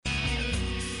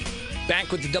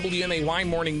Back with the WMAY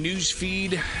morning news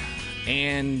feed,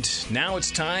 and now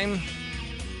it's time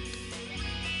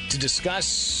to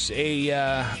discuss a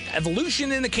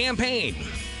evolution in the campaign.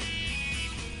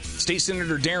 State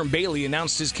Senator Darren Bailey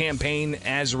announced his campaign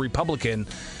as a Republican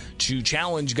to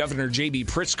challenge Governor J.B.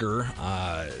 Pritzker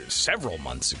several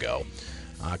months ago.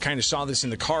 Kind of saw this in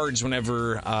the cards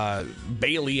whenever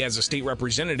Bailey, as a state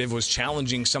representative, was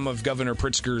challenging some of Governor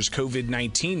Pritzker's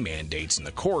COVID-19 mandates in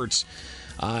the courts.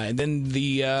 And then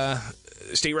the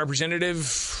state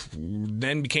representative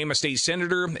then became a state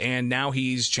senator, and now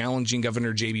he's challenging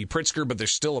Governor J.B. Pritzker, but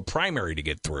there's still a primary to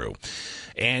get through.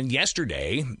 And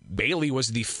yesterday, Bailey was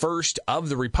the first of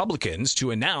the Republicans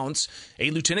to announce a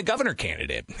lieutenant governor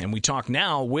candidate. And we talk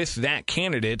now with that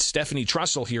candidate, Stephanie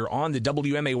Trussell, here on the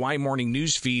WMAY morning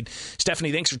news feed.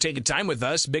 Stephanie, thanks for taking time with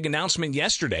us. Big announcement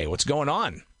yesterday. What's going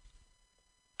on?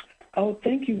 Oh,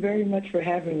 thank you very much for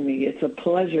having me. It's a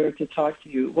pleasure to talk to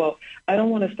you. Well, I don't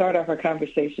want to start off our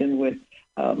conversation with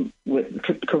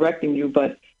correcting you,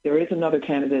 but there is another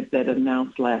candidate that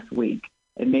announced last week,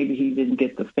 and maybe he didn't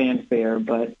get the fanfare,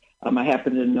 but I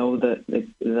happen to know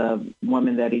the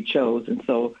woman that he chose, and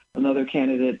so another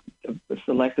candidate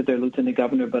selected their lieutenant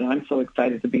governor, but I'm so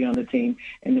excited to be on the team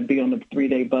and to be on the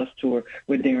 3-day bus tour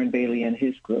with Darren Bailey and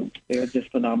his group. They're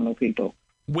just phenomenal people.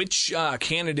 Which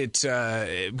candidate,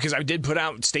 because I did put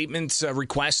out statements,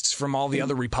 requests from all the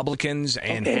other Republicans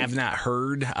and have not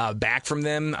heard back from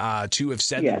them. Two have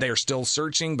said that they're still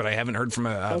searching, but I haven't heard from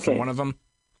one of them.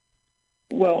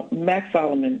 Well, Max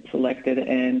Solomon selected,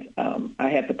 and I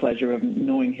had the pleasure of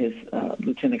knowing his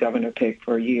lieutenant governor pick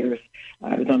for years.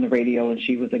 I was on the radio, and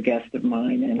she was a guest of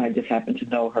mine, and I just happened to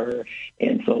know her.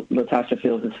 And so Latasha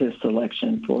Fields is his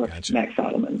selection for Max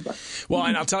Solomon. Well,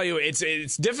 and I'll tell you,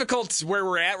 it's difficult where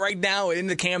we're at right now in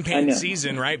the campaign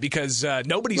season, right? Because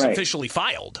nobody's officially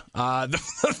filed.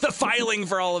 The filing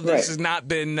for all of this has not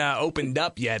been opened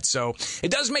up yet. So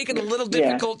it does make it a little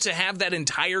difficult to have that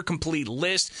entire complete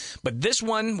list. But this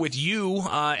one with you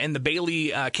and the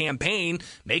Bailey campaign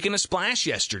making a splash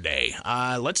yesterday.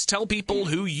 Let's tell people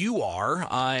who you are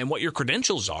and what your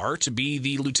credentials are to be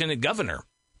the lieutenant governor.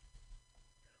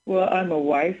 Well, I'm a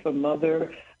wife, a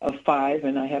mother of 5,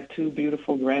 and I have 2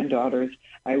 beautiful granddaughters.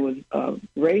 I was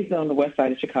raised on the west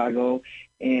side of Chicago,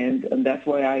 and that's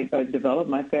where I developed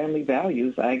my family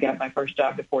values. I got my first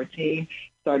job at 14,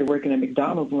 started working at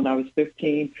McDonald's when I was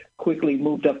 15, quickly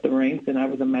moved up the ranks, and I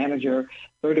was a manager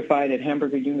certified at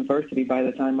Hamburger University by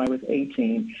the time I was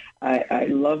 18. I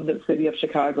love the city of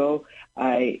Chicago.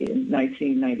 In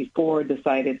 1994,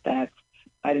 decided that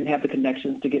I didn't have the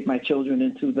connections to get my children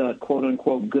into the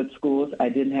quote-unquote good schools. I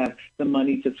didn't have the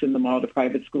money to send them all to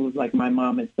private schools like my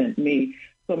mom had sent me.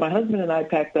 So my husband and I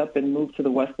packed up and moved to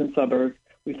the western suburbs.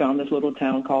 We found this little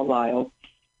town called Lisle,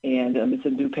 and it's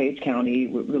in DuPage County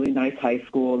with really nice high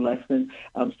school, less than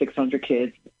 600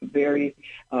 kids. Very,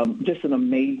 just an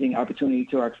amazing opportunity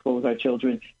to expose our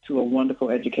children to a wonderful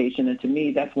education. And to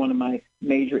me, that's one of my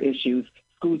major issues.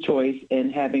 School choice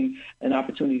and having an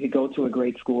opportunity to go to a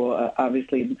great school.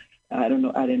 Obviously, I don't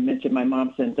know, I didn't mention my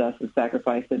mom sent us a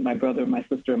sacrifice, and my brother, my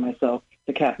sister, and myself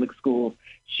to Catholic schools.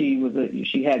 She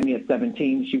had me at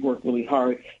 17. She worked really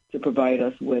hard to provide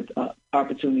us with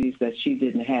opportunities that she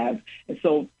didn't have. And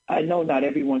so I know not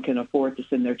everyone can afford to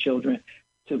send their children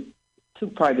to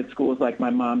private schools like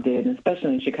my mom did, and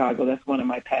especially in Chicago. That's one of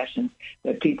my passions,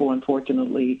 that people,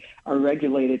 unfortunately, are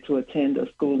regulated to attend a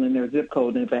school in their zip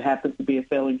code. And if it happens to be a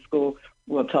failing school,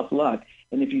 well, tough luck.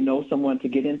 And if you know someone to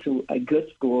get into a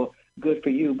good school, good for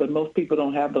you. But most people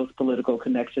don't have those political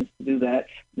connections to do that.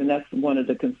 And that's one of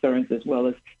the concerns, as well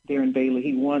as Darren Bailey.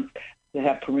 He wants to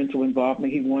have parental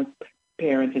involvement. He wants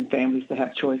parents and families to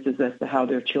have choices as to how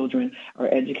their children are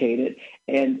educated.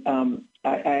 And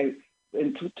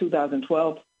in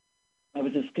 2012, I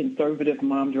was this conservative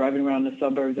mom driving around the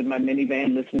suburbs in my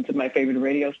minivan listening to my favorite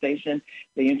radio station.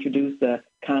 They introduced a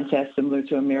contest similar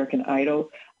to American Idol.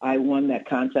 I won that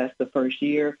contest the first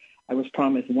year. I was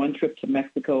promised one trip to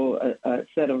Mexico, a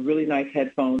set of really nice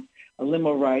headphones, a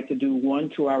limo ride to do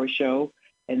 1 2-hour show,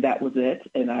 and that was it.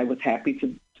 And I was happy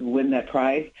to win that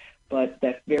prize. But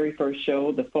that very first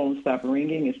show, the phone stopped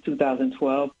ringing. It's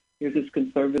 2012. Here's this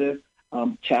conservative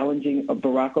challenging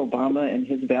Barack Obama and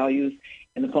his values,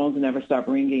 and the phones never stopped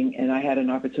ringing. And I had an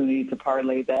opportunity to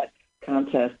parlay that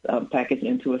contest packaged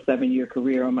into a 7-year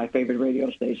career on my favorite radio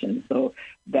station. So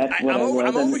that's what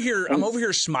I'm over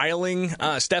here smiling,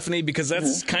 Stephanie, because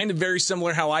that's kind of very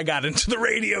similar how I got into the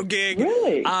radio gig.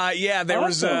 Really? Yeah, there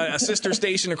was a sister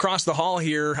station across the hall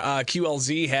here.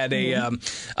 QLZ had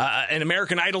an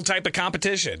American Idol type of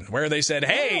competition where they said,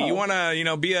 "Hey, you want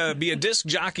to be a disc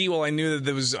jockey?" Well, I knew that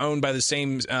it was owned by the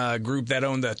same group that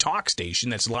owned the talk station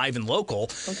that's live and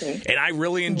local. Okay. And I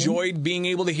really enjoyed being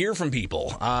able to hear from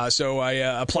people. So I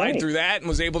applied through that and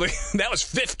was able to. That was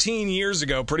 15 years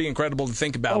ago. Pretty incredible to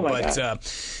think about.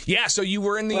 Yeah. So you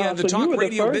were in the talk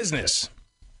radio business.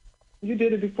 You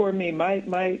did it before me. My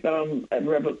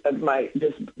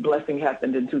this blessing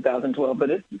happened in 2012, but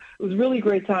it was really a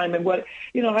great time. And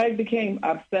I became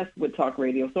obsessed with talk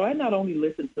radio. So I not only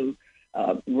listened to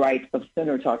right of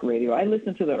center talk radio, I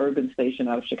listen to the urban station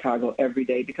out of Chicago every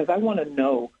day because I want to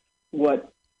know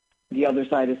what the other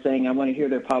side is saying. I want to hear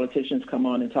their politicians come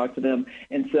on and talk to them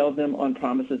and sell them on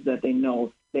promises that they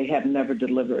know they have never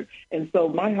delivered. And so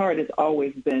my heart has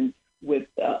always been with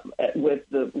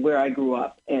where I grew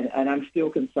up, and I'm still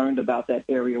concerned about that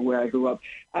area where I grew up.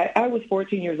 I was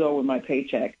 14 years old with my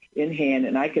paycheck in hand,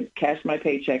 and I could cash my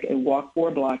paycheck and walk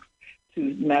 4 blocks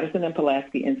to Madison and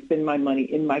Pulaski and spend my money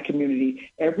in my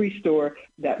community. Every store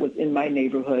that was in my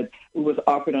neighborhood was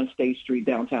offered on State Street,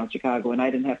 downtown Chicago, and I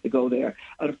didn't have to go there.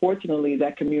 Unfortunately,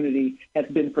 that community has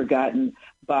been forgotten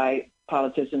by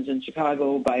politicians in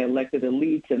Chicago, by elected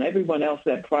elites, and everyone else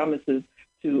that promises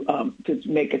to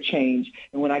make a change.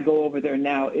 And when I go over there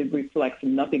now, it reflects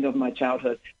nothing of my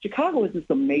childhood. Chicago is this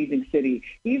amazing city.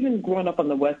 Even growing up on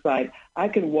the west side, I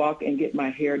could walk and get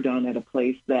my hair done at a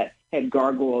place that had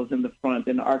gargoyles in the front,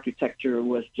 and the architecture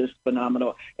was just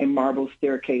phenomenal, and marble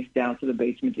staircase down to the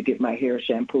basement to get my hair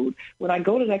shampooed. When I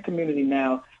go to that community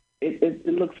now, it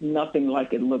looks nothing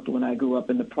like it looked when I grew up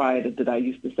in the pride that I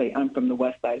used to say, I'm from the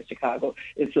west side of Chicago.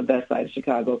 It's the best side of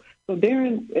Chicago. So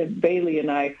Darren Bailey and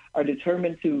I are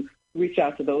determined to reach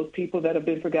out to those people that have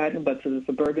been forgotten, but to the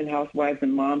suburban housewives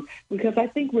and moms, because I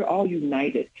think we're all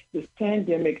united. This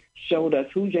pandemic showed us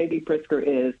who J.B. Pritzker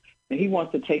is, and he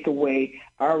wants to take away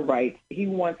our rights. He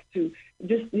wants to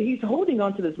he's holding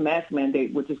on to this mask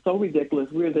mandate, which is so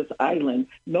ridiculous. We're this island.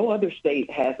 No other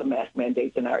state has a mask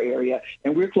mandate in our area,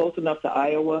 and we're close enough to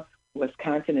Iowa,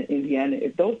 Wisconsin, and Indiana.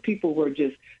 If those people were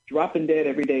just dropping dead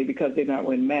every day because they're not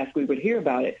wearing masks, we would hear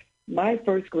about it. My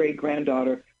first grade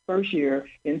granddaughter, first year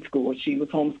in school, she was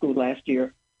homeschooled last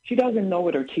year. She doesn't know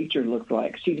what her teacher looks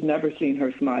like. She's never seen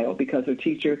her smile because her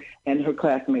teacher and her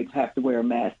classmates have to wear a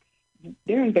mask.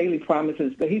 Darren Bailey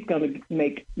promises that he's going to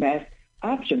make masks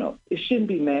optional. It shouldn't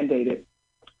be mandated.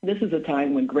 This is a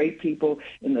time when great people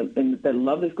that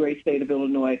love this great state of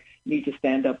Illinois need to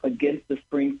stand up against the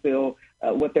Springfield,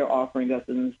 what they're offering us,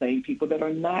 and the same people that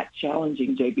are not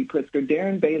challenging J.B. Pritzker.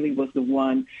 Darren Bailey was the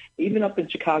one, even up in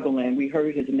Chicagoland, we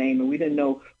heard his name, and we didn't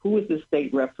know who was the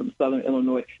state rep from Southern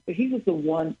Illinois, but he was the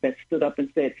one that stood up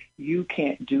and said, you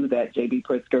can't do that, J.B.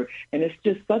 Pritzker. And it's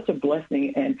just such a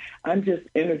blessing, and I'm just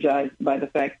energized by the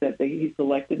fact that he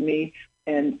selected me,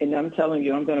 and I'm telling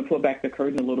you, I'm going to pull back the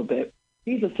curtain a little bit.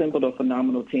 He's assembled a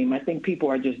phenomenal team. I think people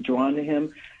are just drawn to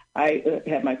him. I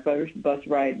had my first bus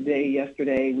ride day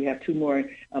yesterday. We have 2 more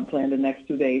planned the next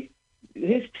 2 days.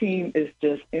 His team is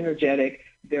just energetic.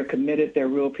 They're committed. They're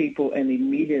real people. And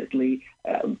immediately,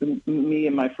 me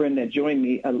and my friend that joined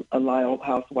me, a Lyle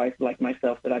housewife like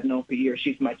myself that I've known for years,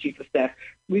 she's my chief of staff,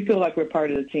 we feel like we're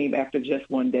part of the team after just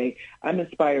one day. I'm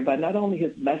inspired by not only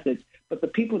his message, but the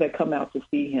people that come out to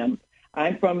see him.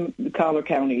 I'm from the Collier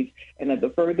counties, and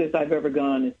the furthest I've ever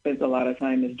gone and spent a lot of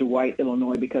time is Dwight,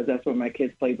 Illinois, because that's where my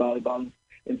kids play volleyball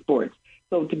and sports.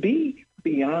 So to be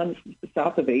beyond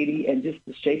south of 80 and just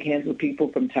to shake hands with people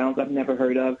from towns I've never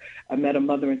heard of. I met a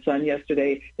mother and son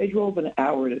yesterday. They drove an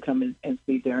hour to come and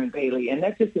see Darren Bailey, and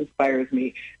that just inspires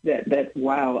me that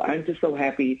wow, I'm just so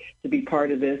happy to be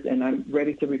part of this, and I'm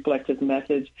ready to reflect his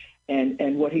message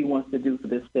and what he wants to do for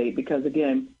this state because,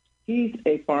 again, he's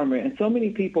a farmer, and so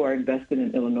many people are invested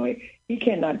in Illinois. He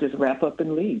cannot just wrap up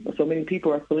and leave. So many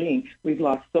people are fleeing. We've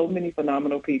lost so many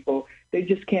phenomenal people. They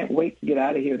just can't wait to get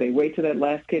out of here. They wait till that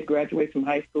last kid graduates from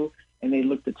high school, and they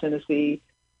look to Tennessee,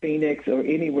 Phoenix, or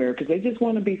anywhere because they just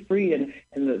want to be free, and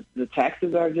the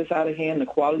taxes are just out of hand. The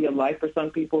quality of life for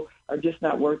some people are just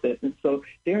not worth it. And so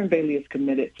Darren Bailey is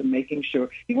committed to making sure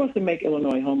he wants to make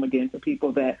Illinois home again for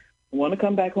people that want to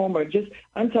come back home or just,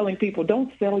 I'm telling people,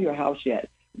 don't sell your house yet.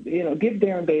 You know, give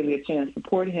Darren Bailey a chance,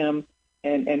 support him,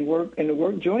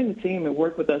 join the team and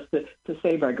work with us to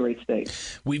save our great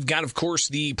state. We've got, of course,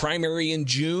 the primary in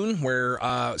June where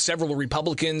several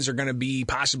Republicans are going to be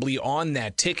possibly on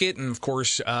that ticket. And, of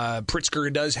course,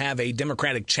 Pritzker does have a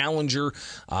Democratic challenger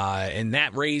in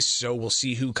that race. So we'll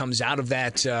see who comes out of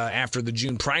that after the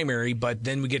June primary. But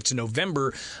then we get to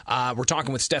November. We're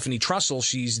talking with Stephanie Trussell.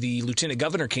 She's the lieutenant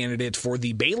governor candidate for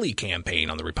the Bailey campaign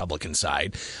on the Republican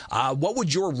side. What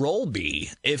would your role be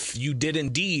if you did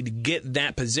indeed get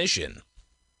that position?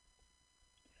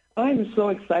 I'm so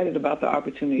excited about the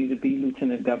opportunity to be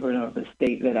lieutenant governor of a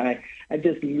state that I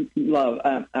just love.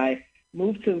 I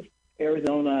moved to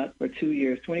Arizona for 2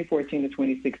 years, 2014 to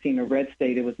 2016, a red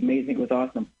state. It was amazing. It was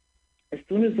awesome. As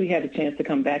soon as we had a chance to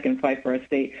come back and fight for our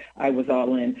state, I was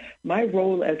all in. My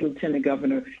role as lieutenant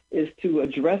governor is to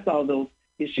address all those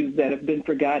issues that have been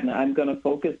forgotten. I'm going to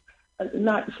focus,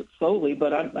 not solely,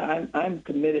 but I'm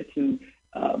committed to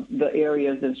the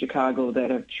areas in Chicago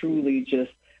that have truly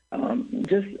just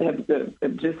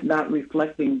not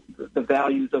reflecting the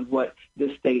values of what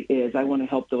this state is. I want to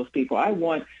help those people. I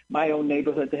want my own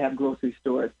neighborhood to have grocery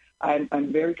stores.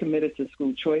 I'm very committed to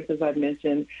school choice, as I've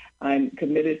mentioned. I'm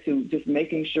committed to just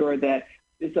making sure that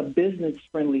it's a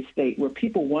business-friendly state where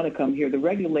people want to come here. The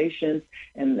regulations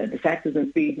and the taxes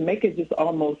and fees make it just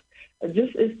almost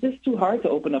it's just too hard to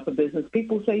open up a business.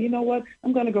 People say, you know what,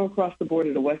 I'm going to go across the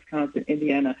border to Wisconsin,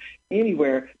 Indiana,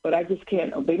 anywhere, but I just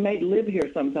can't. They may live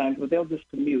here sometimes, but they'll just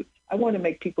commute. I want to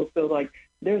make people feel like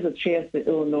there's a chance that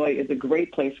Illinois is a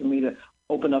great place for me to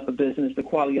open up a business, the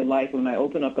quality of life when I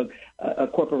open up a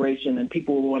corporation, and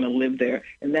people will want to live there.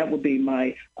 And that would be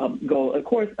my goal. Of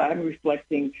course, I'm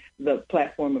reflecting the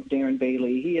platform of Darren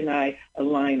Bailey. He and I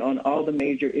align on all the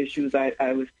major issues.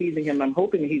 I was teasing him. I'm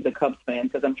hoping he's a Cubs fan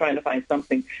because I'm trying to find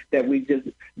something that we just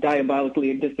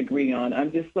diabolically disagree on.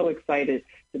 I'm just so excited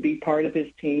to be part of his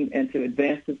team and to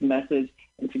advance his message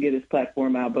and to get his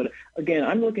platform out. But again,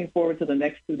 I'm looking forward to the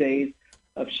next 2 days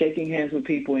of shaking hands with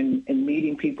people and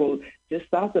meeting people just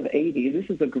south of 80. This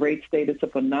is a great state. It's a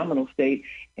phenomenal state.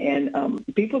 And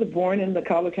people that are born in the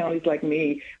collar counties like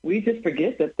me, we just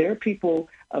forget that their people,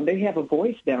 they have a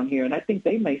voice down here, and I think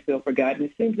they may feel forgotten.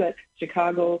 It seems that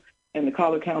Chicago and the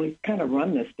collar counties kind of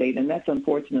run this state, and that's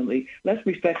unfortunately. Let's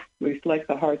reflect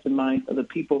the hearts and minds of the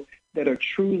people that are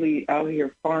truly out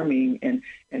here farming and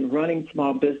running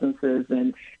small businesses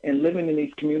and living in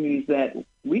these communities that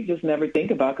we just never think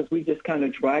about because we just kind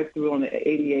of drive through on the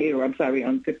 88 or on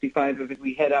 55 if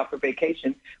we head out for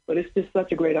vacation. But it's just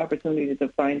such a great opportunity to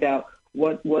find out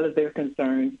what are their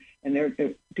concerns,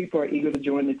 and people are eager to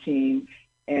join the team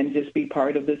and just be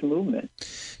part of this movement.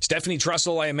 Stephanie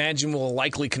Trussell, I imagine, will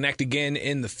likely connect again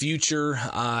in the future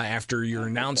after you're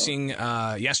announcing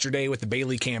yesterday with the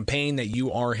Bailey campaign that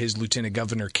you are his lieutenant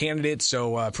governor candidate.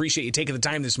 So appreciate you taking the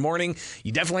time this morning.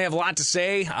 You definitely have a lot to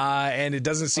say, and it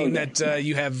doesn't seem that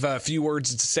you have few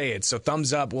words to say it. So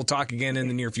thumbs up. We'll talk again in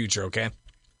the near future, okay?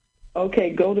 Okay,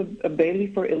 go to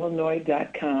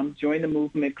BaileyForIllinois.com, join the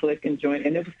movement, click and join.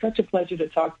 And it was such a pleasure to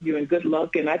talk to you, and good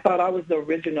luck. And I thought I was the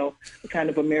original kind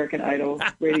of American Idol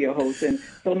radio host. And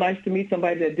so nice to meet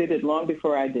somebody that did it long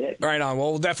before I did. Right on.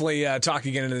 Well, we'll definitely talk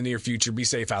again in the near future. Be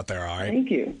safe out there, all right?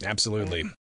 Thank you. Absolutely.